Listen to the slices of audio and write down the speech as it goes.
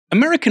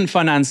American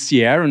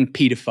financier and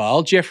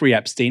paedophile Jeffrey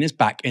Epstein is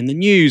back in the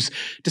news,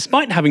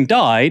 despite having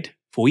died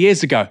 4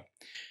 years ago.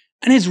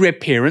 And his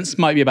reappearance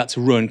might be about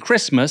to ruin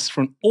Christmas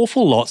for an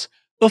awful lot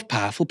of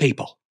powerful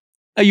people.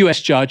 A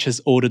US judge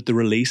has ordered the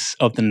release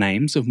of the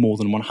names of more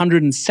than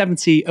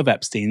 170 of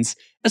Epstein's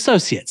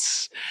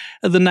associates.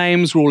 The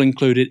names were all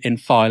included in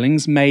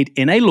filings made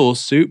in a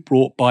lawsuit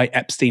brought by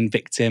Epstein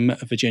victim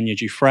Virginia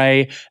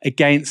Giuffre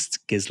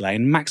against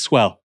Ghislaine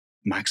Maxwell.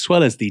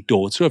 Maxwell is the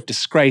daughter of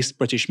disgraced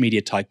British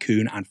media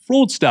tycoon and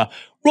fraudster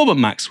Robert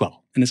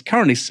Maxwell and is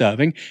currently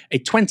serving a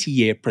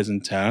 20-year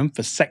prison term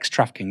for sex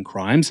trafficking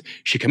crimes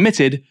she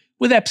committed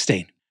with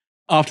Epstein.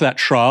 After that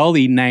trial,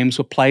 the names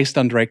were placed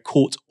under a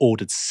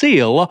court-ordered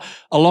seal,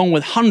 along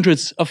with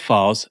hundreds of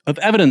files of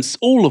evidence,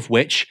 all of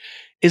which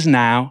is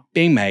now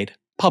being made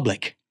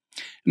public.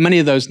 Many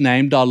of those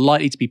named are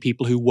likely to be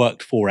people who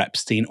worked for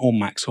Epstein or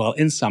Maxwell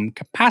in some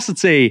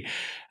capacity,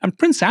 and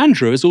Prince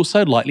Andrew is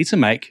also likely to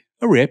make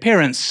a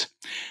reappearance.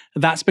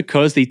 That's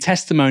because the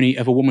testimony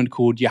of a woman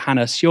called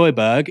Johanna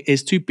Sjöberg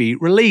is to be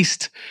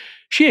released.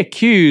 She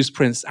accused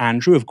Prince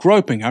Andrew of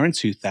groping her in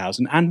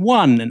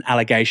 2001, an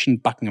allegation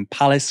Buckingham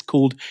Palace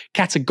called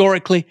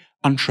categorically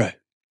untrue.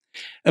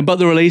 But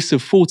the release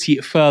of 40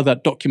 further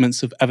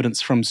documents of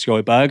evidence from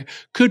Sjöberg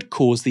could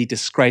cause the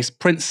disgraced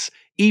prince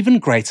even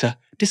greater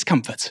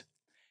discomfort.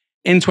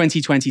 In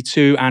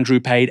 2022,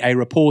 Andrew paid a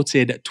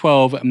reported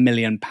 £12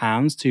 million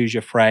to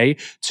Giuffre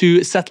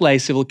to settle a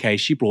civil case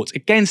she brought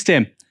against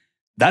him.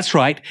 That's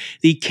right,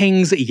 the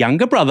king's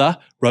younger brother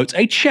wrote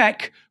a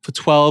cheque for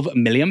 £12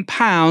 million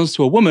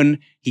to a woman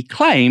he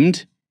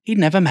claimed he'd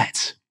never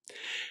met.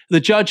 The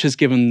judge has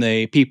given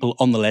the people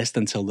on the list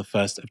until the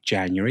 1st of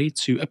January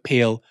to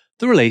appeal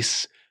the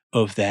release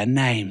of their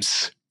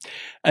names.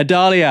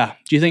 Dahlia,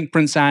 do you think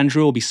Prince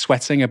Andrew will be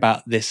sweating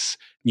about this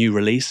new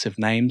release of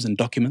names and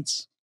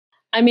documents?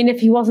 I mean,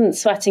 if he wasn't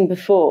sweating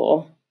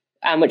before,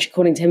 which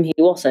according to him he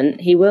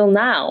wasn't, he will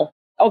now.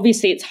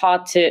 Obviously, it's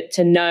hard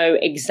to know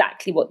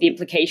exactly what the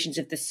implications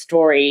of this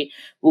story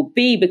will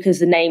be because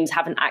the names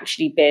haven't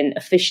actually been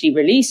officially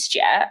released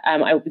yet.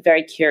 I will be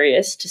very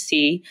curious to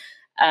see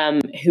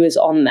who is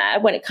on there.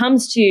 When it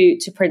comes to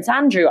Prince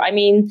Andrew, I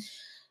mean,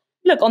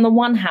 look, on the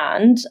one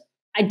hand,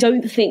 I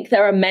don't think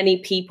there are many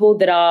people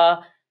that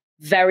are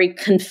very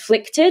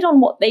conflicted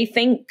on what they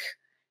think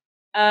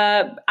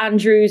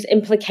Andrew's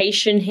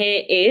implication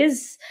here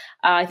is.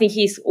 I think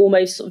he's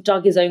almost sort of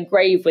dug his own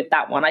grave with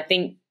that one. I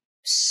think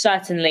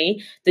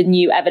certainly the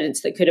new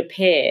evidence that could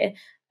appear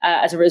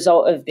as a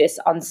result of this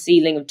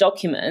unsealing of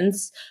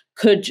documents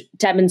could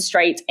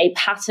demonstrate a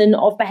pattern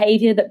of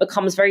behavior that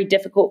becomes very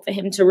difficult for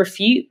him to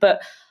refute.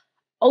 But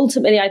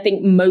ultimately, I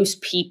think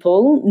most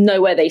people know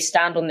where they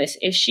stand on this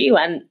issue.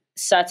 And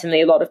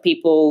certainly a lot of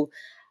people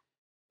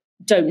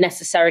don't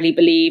necessarily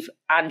believe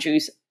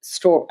Andrew's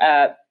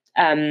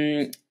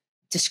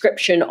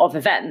description of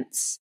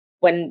events.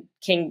 When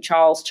King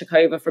Charles took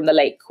over from the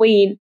late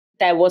Queen,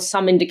 there was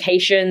some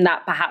indication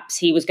that perhaps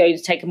he was going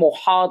to take a more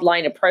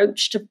hardline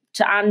approach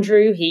to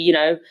Andrew. He,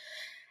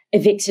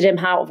 evicted him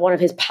out of one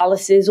of his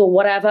palaces or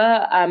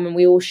whatever. And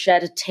we all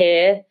shed a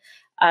tear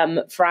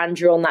for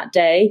Andrew on that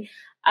day.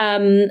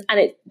 And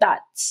that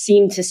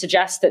seemed to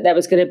suggest that there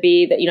was going to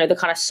be the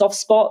kind of soft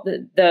spot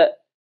that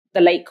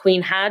the late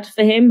Queen had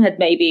for him,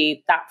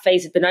 maybe that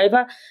phase had been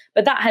over.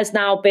 But that has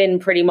now been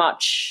pretty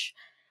much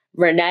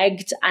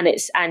reneged, and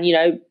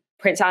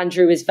Prince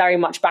Andrew is very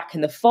much back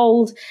in the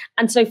fold.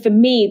 And so for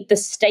me, the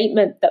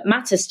statement that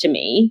matters to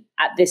me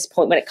at this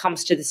point when it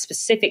comes to the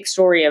specific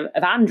story of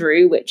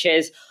Andrew, which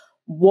is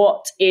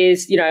what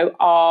is,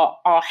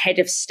 our head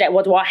of state,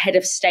 how do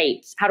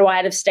our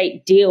head of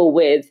state deal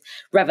with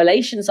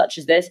revelations such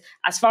as this?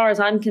 As far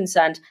as I'm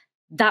concerned,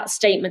 that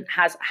statement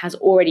has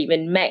already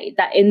been made,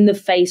 that in the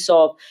face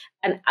of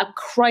a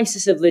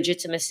crisis of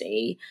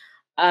legitimacy,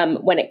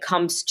 when it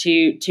comes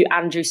to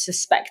Andrew's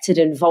suspected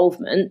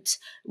involvement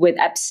with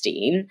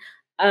Epstein,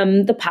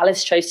 the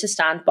palace chose to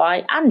stand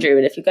by Andrew.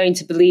 And if you're going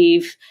to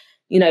believe,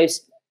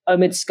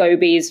 Omid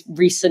Scobie's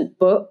recent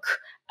book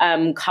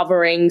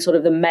covering sort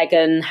of the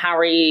Meghan,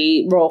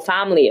 Harry royal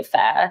family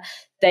affair,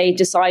 they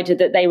decided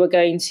that they were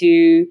going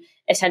to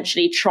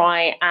essentially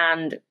try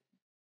and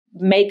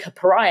make a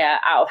pariah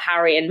out of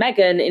Harry and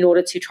Meghan in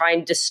order to try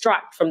and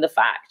distract from the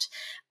fact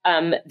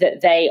that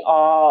they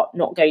are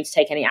not going to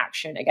take any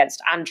action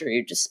against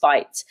Andrew,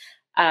 despite,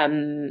 let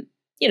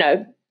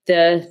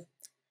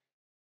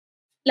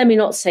me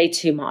not say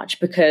too much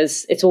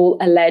because it's all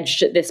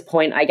alleged at this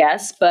point, I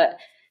guess, but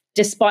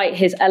despite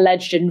his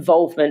alleged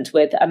involvement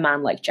with a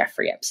man like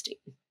Jeffrey Epstein.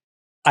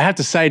 I have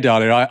to say,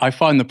 Dahlia, I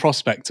find the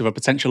prospect of a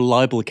potential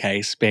libel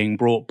case being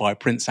brought by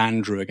Prince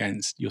Andrew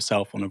against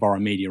yourself on Novara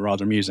Media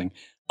rather amusing.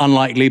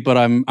 Unlikely, but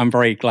I'm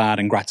very glad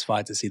and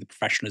gratified to see the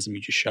professionalism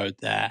you just showed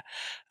there.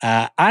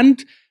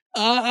 And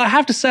I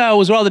have to say I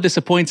was rather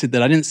disappointed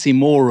that I didn't see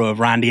more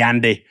of Randy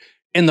Andy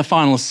in the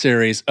final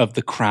series of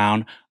The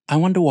Crown. I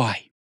wonder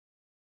why.